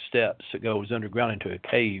underground. There are steps. It goes underground into a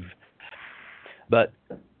cave. But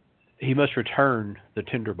he must return the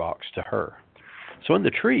tinderbox to her. So in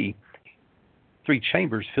the tree, 3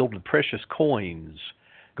 chambers filled with precious coins,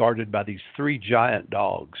 guarded by these 3 giant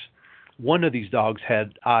dogs. One of these dogs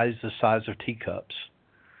had eyes the size of teacups,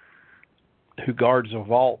 who guards a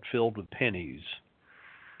vault filled with pennies.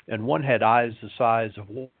 And one had eyes the size of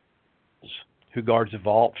wolves, who guards a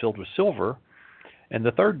vault filled with silver. And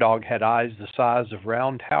the third dog had eyes the size of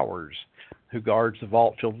round towers, who guards the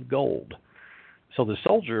vault filled with gold. So the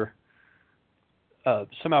soldier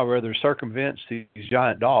somehow or other circumvents these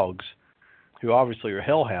giant dogs, who obviously are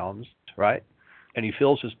hellhounds, right? And he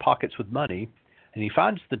fills his pockets with money, and he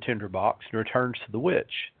finds the tinderbox and returns to the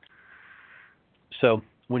witch. So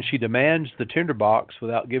when she demands the tinderbox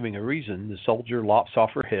without giving a reason, the soldier lops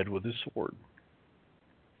off her head with his sword,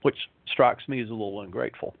 which strikes me as a little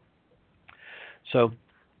ungrateful. So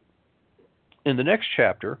in the next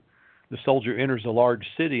chapter, the soldier enters a large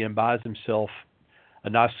city and buys himself a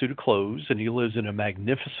nice suit of clothes, and he lives in a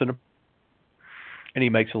magnificent, and he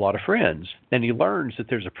makes a lot of friends. And he learns that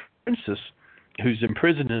there's a princess who's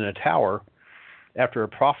imprisoned in a tower after a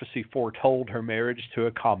prophecy foretold her marriage to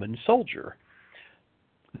a common soldier.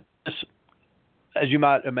 This, as you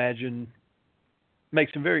might imagine,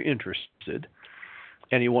 makes him very interested,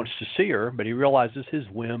 and he wants to see her, but he realizes his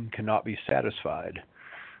whim cannot be satisfied.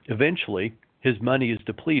 Eventually, his money is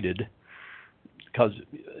depleted because,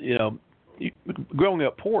 you know, growing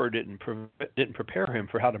up poor didn't prepare him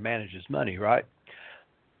for how to manage his money, right?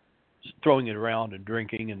 Throwing it around and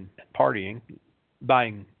drinking and partying,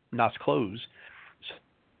 buying nice clothes. So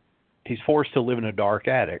he's forced to live in a dark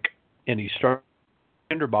attic, and he struck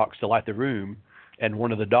a tinderbox to light the room, and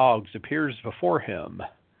one of the dogs appears before him.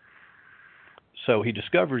 So he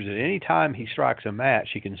discovers that any time he strikes a match,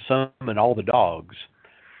 he can summon all the dogs,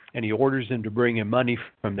 and he orders them to bring him money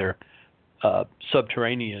from their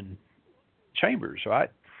subterranean chambers, right?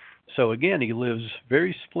 So again, he lives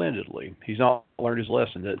very splendidly. He's not learned his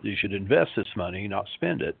lesson that you should invest this money, not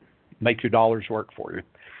spend it. Make your dollars work for you.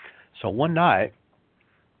 So one night,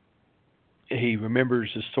 he remembers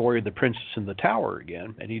the story of the princess in the tower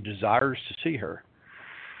again, and he desires to see her.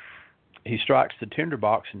 He strikes the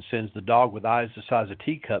tinderbox and sends the dog with eyes the size of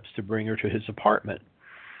teacups to bring her to his apartment.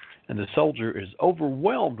 And the soldier is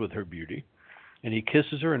overwhelmed with her beauty, and he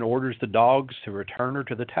kisses her and orders the dogs to return her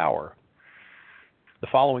to the tower. The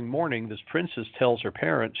following morning, this princess tells her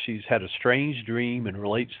parents she's had a strange dream and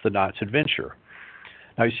relates the night's adventure.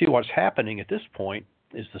 Now, you see what's happening at this point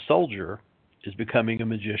is the soldier is becoming a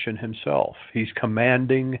magician himself. He's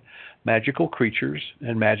commanding magical creatures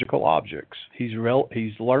and magical objects. He's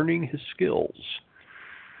learning his skills.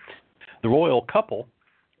 The royal couple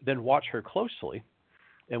then watch her closely,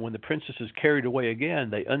 and when the princess is carried away again,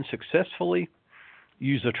 they unsuccessfully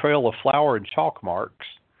use a trail of flour and chalk marks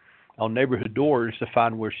on neighborhood doors to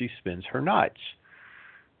find where she spends her nights.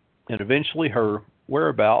 And eventually her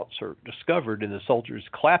whereabouts are discovered, and the soldier is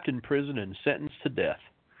clapped in prison and sentenced to death.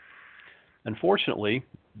 Unfortunately,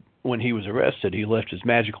 when he was arrested, he left his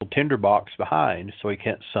magical tinderbox behind, so he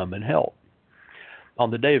can't summon help. On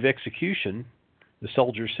the day of execution, the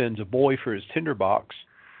soldier sends a boy for his tinderbox,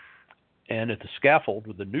 and at the scaffold,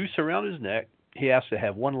 with the noose around his neck, he asks to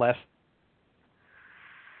have one last.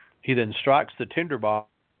 He then strikes the tinderbox.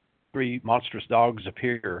 3 monstrous dogs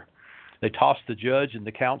appear. They toss the judge and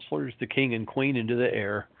the counselors, the king and queen, into the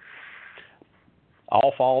air.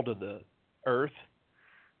 All fall to the earth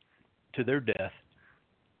to their death.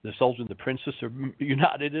 The soldier and the princess are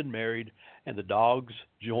united and married, and the dogs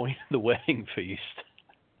join the wedding feast.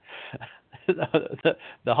 The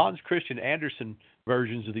Hans Christian Andersen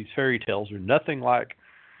versions of these fairy tales are nothing like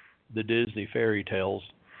the Disney fairy tales.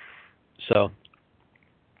 So,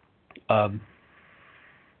 oh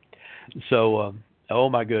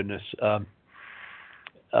my goodness,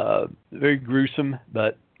 very gruesome.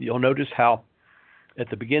 But you'll notice how at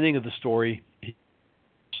the beginning of the story,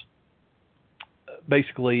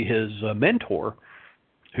 basically his mentor,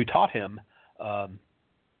 who taught him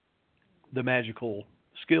the magical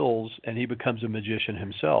skills, and he becomes a magician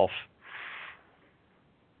himself.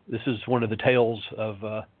 This is one of the tales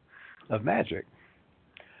of magic.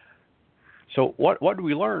 So what do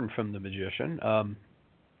we learn from the magician?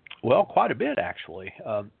 Well, quite a bit, actually.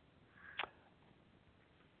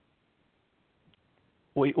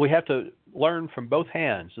 We have to learn from both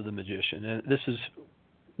hands of the magician, and this is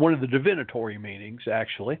one of the divinatory meanings,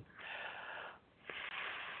 actually.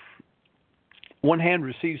 One hand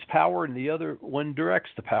receives power, and the other one directs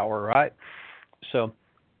the power, right? So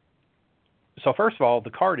first of all, the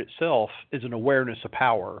card itself is an awareness of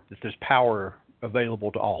power, that there's power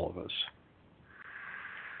available to all of us.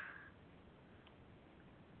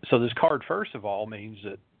 So this card, first of all, means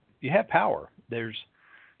that you have power. There's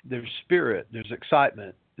spirit, there's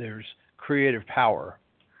excitement, there's creative power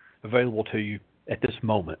available to you at this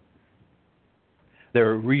moment. There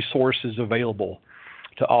are resources available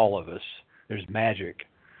to all of us. There's magic.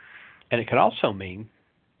 And it can also mean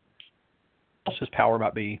else's power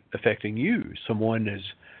might be affecting you. Someone is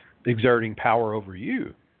exerting power over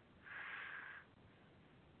you.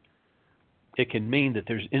 It can mean that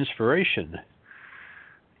there's inspiration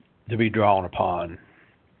to be drawn upon.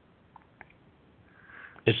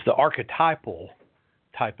 It's the archetypal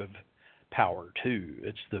type of power too.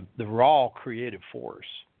 It's the raw creative force.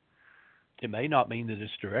 It may not mean that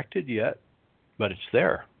it's directed yet, but it's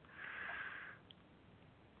there.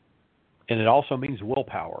 And it also means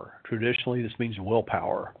willpower. Traditionally, this means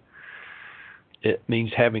willpower. It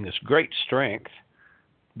means having this great strength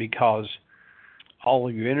because all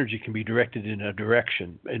of your energy can be directed in a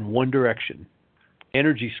direction, in one direction.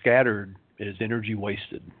 Energy scattered is energy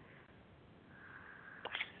wasted.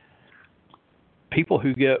 People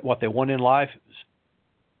who get what they want in life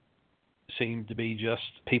seem to be just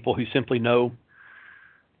people who simply know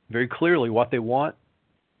very clearly what they want,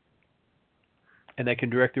 and they can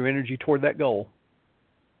direct their energy toward that goal.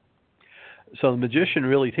 So the magician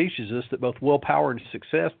really teaches us that both willpower and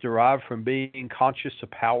success derive from being conscious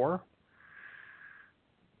of power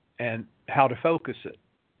and how to focus it.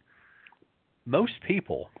 Most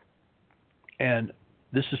people, and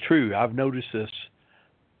this is true, I've noticed this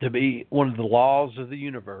to be one of the laws of the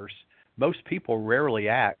universe, most people rarely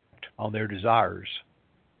act on their desires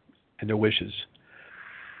and their wishes.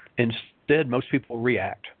 Instead, most people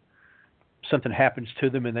react. Something happens to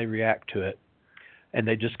them and they react to it. And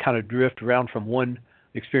they just kind of drift around from one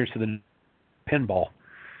experience to the pinball.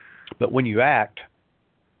 But when you act,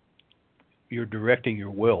 you're directing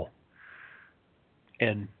your will.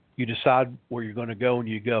 And you decide where you're going to go, and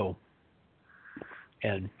you go.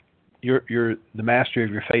 And you're the master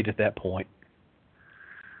of your fate at that point.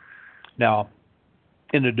 Now,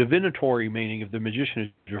 in a divinatory meaning, if the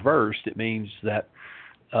magician is reversed, it means that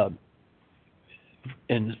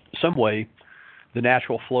in some way the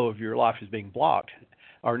natural flow of your life is being blocked.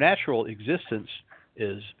 Our natural existence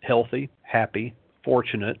is healthy, happy,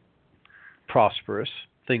 fortunate, prosperous.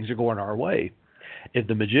 Things are going our way. If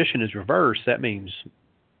the magician is reversed, that means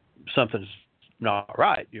something's not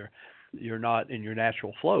right. You're not in your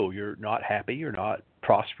natural flow. You're not happy. You're not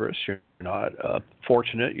prosperous. You're not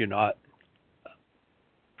fortunate. You're not,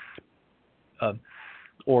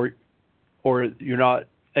 or you're not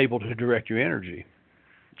able to direct your energy.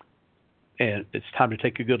 And it's time to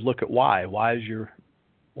take a good look at why. Why is your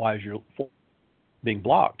being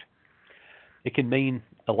blocked? It can mean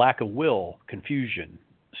a lack of will, confusion,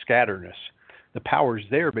 scatterness. The power's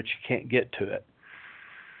there, but you can't get to it.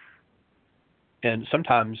 And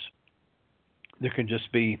sometimes there can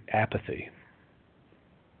just be apathy.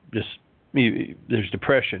 There's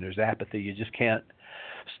depression, there's apathy. You just can't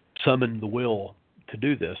summon the will to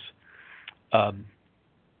do this.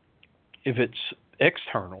 If it's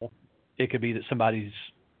external, it could be that somebody's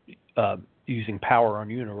using power on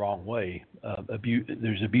you in a wrong way.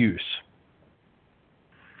 There's abuse.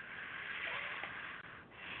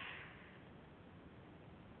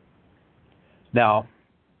 Now,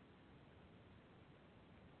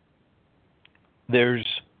 there's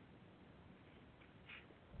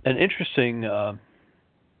an interesting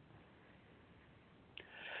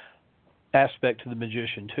aspect to the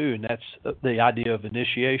magician too, and that's the idea of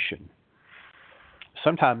initiation.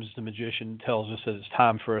 Sometimes the magician tells us that it's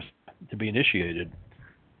time for us to be initiated,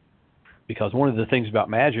 because one of the things about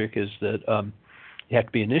magic is that you have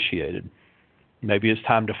to be initiated. Maybe it's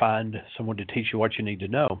time to find someone to teach you what you need to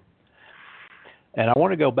know. And I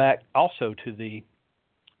want to go back also to the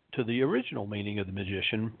original meaning of the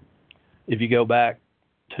magician. If you go back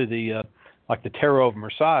to the like the Tarot of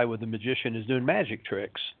Marseille, where the magician is doing magic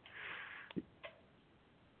tricks,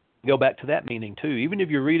 go back to that meaning too. Even if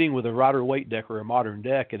you're reading with a Rider-Waite deck or a modern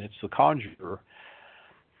deck and it's the conjurer,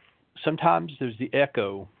 sometimes there's the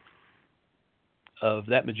echo of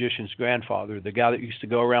that magician's grandfather, the guy that used to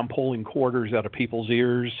go around pulling quarters out of people's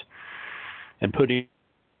ears and putting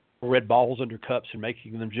red balls under cups and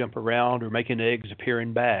making them jump around, or making eggs appear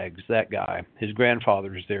in bags. That guy, his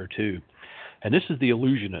grandfather is there too. And this is the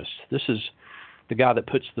illusionist. This is the guy that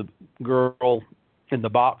puts the girl in the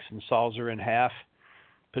box and saws her in half,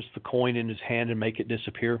 puts the coin in his hand and make it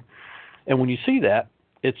disappear. And when you see that,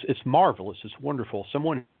 it's marvelous. It's wonderful.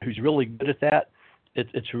 Someone who's really good at that,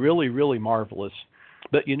 it's really, really marvelous.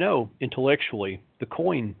 But intellectually, the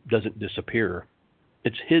coin doesn't disappear.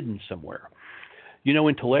 It's hidden somewhere.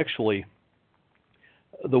 Intellectually,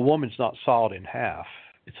 the woman's not sawed in half.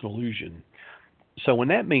 It's an illusion. So when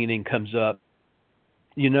that meaning comes up,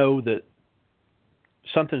 you know that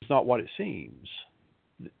something's not what it seems.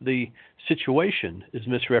 The situation is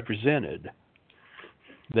misrepresented,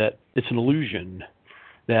 that it's an illusion,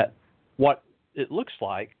 that what it looks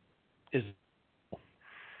like is,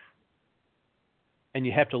 and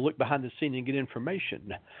you have to look behind the scene and get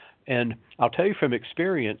information. And I'll tell you from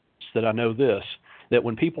experience that I know this, that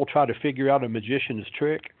when people try to figure out a magician's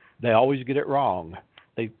trick, they always get it wrong.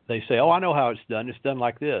 They say, oh, I know how it's done. It's done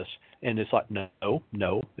like this. And it's like,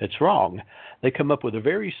 no, it's wrong. They come up with a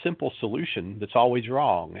very simple solution that's always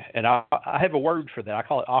wrong. And I have a word for that. I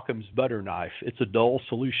call it Occam's butter knife. It's a dull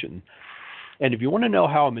solution. And if you want to know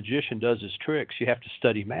how a magician does his tricks, you have to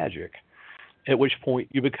study magic, at which point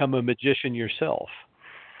you become a magician yourself.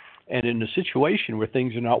 And in a situation where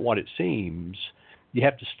things are not what it seems, you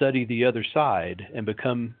have to study the other side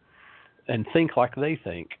and think like they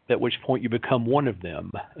think, at which point you become one of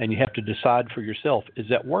them. And you have to decide for yourself, is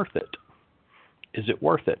that worth it? Is it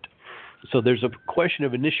worth it? So there's a question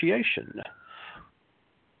of initiation.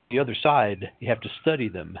 The other side, you have to study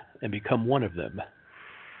them and become one of them.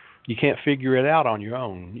 You can't figure it out on your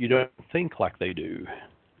own. You don't think like they do.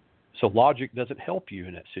 So logic doesn't help you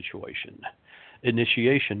in that situation.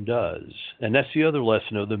 Initiation does. And that's the other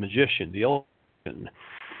lesson of the magician, the illusion.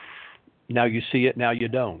 Now you see it, now you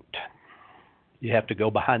don't. You have to go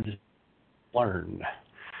behind and learn.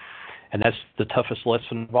 And that's the toughest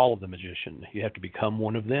lesson of all of the magician. You have to become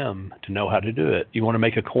one of them to know how to do it. You want to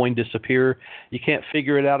make a coin disappear, you can't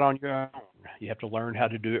figure it out on your own. You have to learn how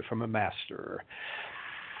to do it from a master.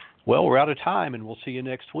 Well, we're out of time, and we'll see you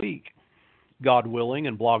next week. God willing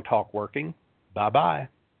and Blog Talk working. Bye-bye.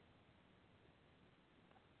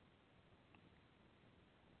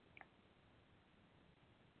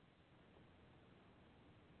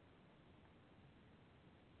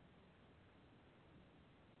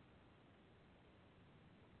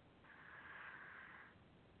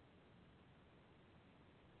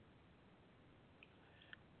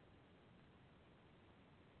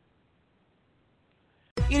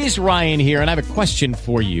 It is Ryan here, and I have a question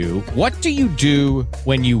for you. What do you do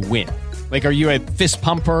when you win? Like, are you a fist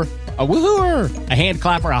pumper, a woohooer, a hand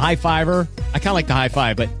clapper, a high fiver? I kind of like the high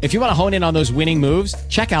five, but if you want to hone in on those winning moves,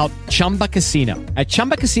 check out Chumba Casino. At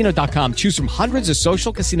ChumbaCasino.com, choose from hundreds of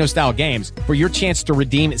social casino-style games for your chance to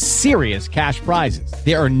redeem serious cash prizes.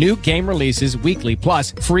 There are new game releases weekly,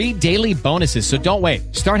 plus free daily bonuses. So don't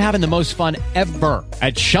wait. Start having the most fun ever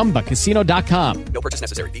at ChumbaCasino.com. No purchase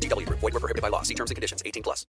necessary. VGW Group. Void where prohibited by law. See terms and conditions. 18+.